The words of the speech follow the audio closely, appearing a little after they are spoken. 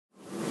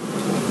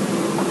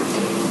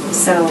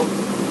So,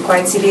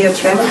 quite severe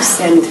tremors.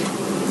 And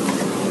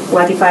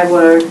what if I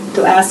were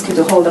to ask you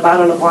to hold a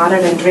bottle of water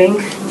and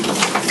drink?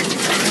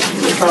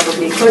 You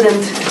probably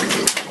couldn't.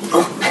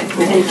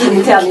 And can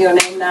you tell me your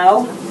name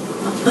now?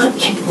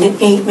 The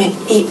name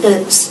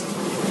is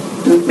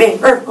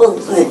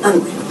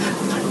Marilyn.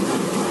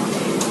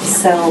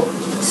 So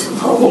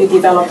you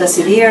developed a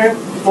severe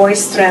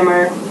voice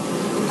tremor,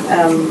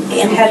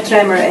 head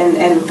tremor,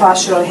 and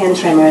postural hand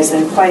tremors,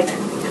 and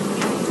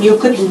you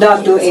could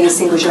not do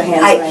anything with your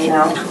hands right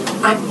now.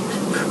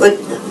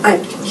 I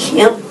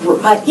can't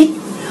write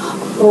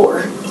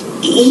or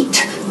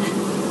eat,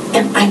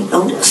 and I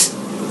notice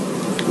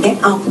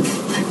now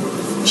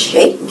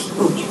shaking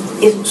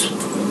is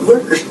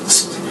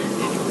worse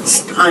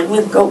as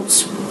time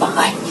goes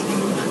by.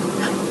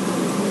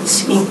 It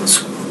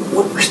seems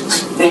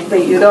worse.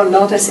 But you don't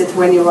notice it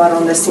when you are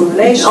on the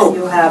stimulation. No.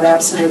 You have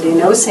absolutely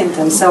no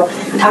symptoms. So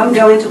I'm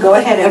going to go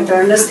ahead and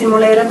turn the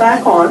stimulator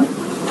back on.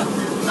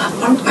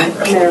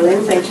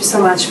 Marilyn, thank you so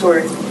much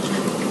for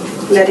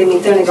letting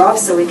me turn it off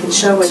so we can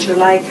show what you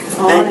like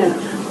on. And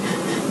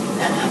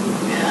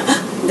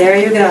there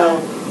you go.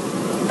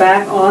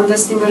 Back on the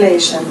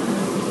stimulation.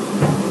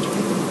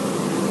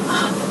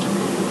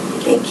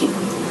 Thank you.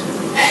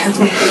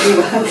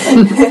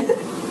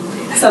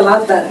 It's a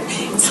lot better.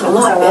 It's a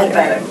lot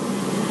better.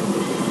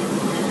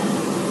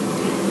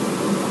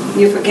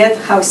 You forget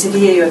how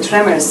severe your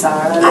tremors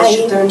are unless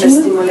you turn the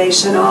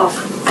stimulation off.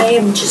 I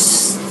am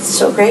just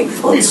so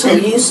grateful and so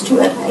used to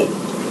it.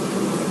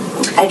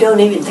 I don't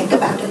even think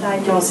about it.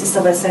 Diagnosis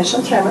of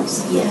essential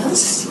tremors.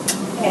 Yes.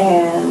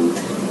 And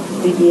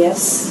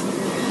DBS.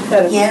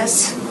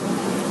 Yes.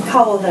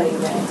 How old are you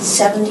now?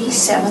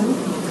 77.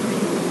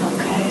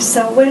 Okay.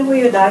 So when were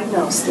you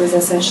diagnosed with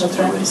essential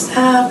tremors?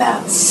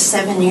 About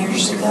 7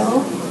 years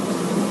ago.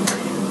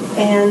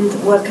 And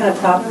what kind of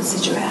problems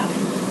did you have?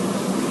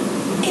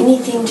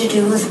 Anything to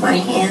do with my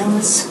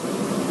hands.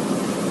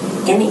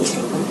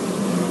 Anything.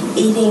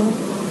 Eating,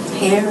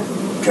 hair,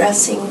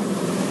 dressing,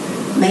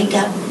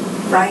 makeup,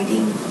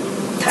 writing,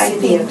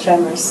 typing. Severe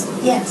tremors.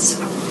 Yes.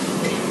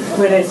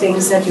 Were there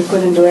things that you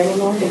couldn't do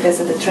anymore because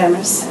of the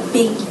tremors?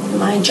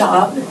 My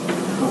job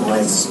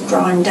was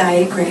drawing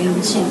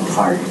diagrams in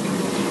part,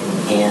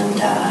 and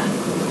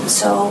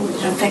so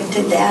it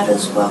affected that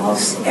as well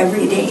as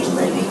everyday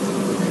living.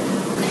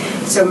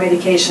 So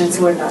medications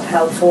were not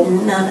helpful?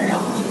 None at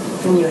all.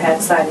 And you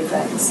had side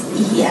effects?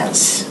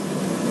 Yes.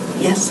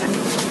 Yes.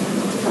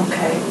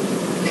 Okay.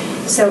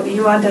 So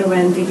you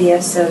underwent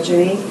DBS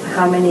surgery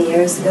how many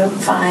years ago?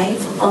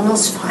 5,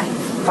 almost 5.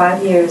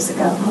 5 years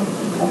ago.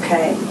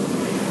 Okay.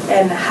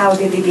 And how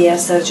did DBS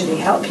surgery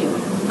help you?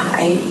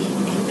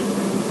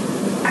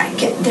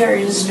 There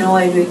is no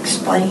way to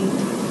explain.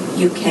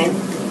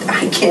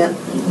 I can't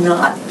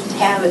not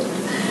have it.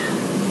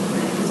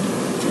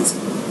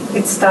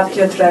 It stopped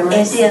your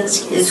tremors? It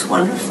is. It's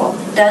wonderful.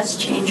 It does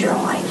change your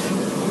life.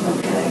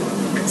 Okay.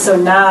 So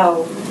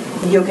now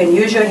you can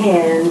use your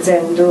hands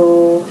and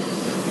do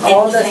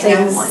all the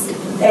things,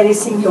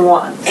 anything you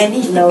want.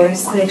 Anything. No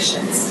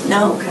restrictions.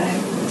 No. Okay.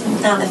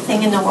 Not a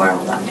thing in the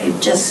world. I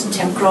just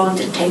have grown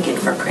to take it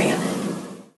for granted.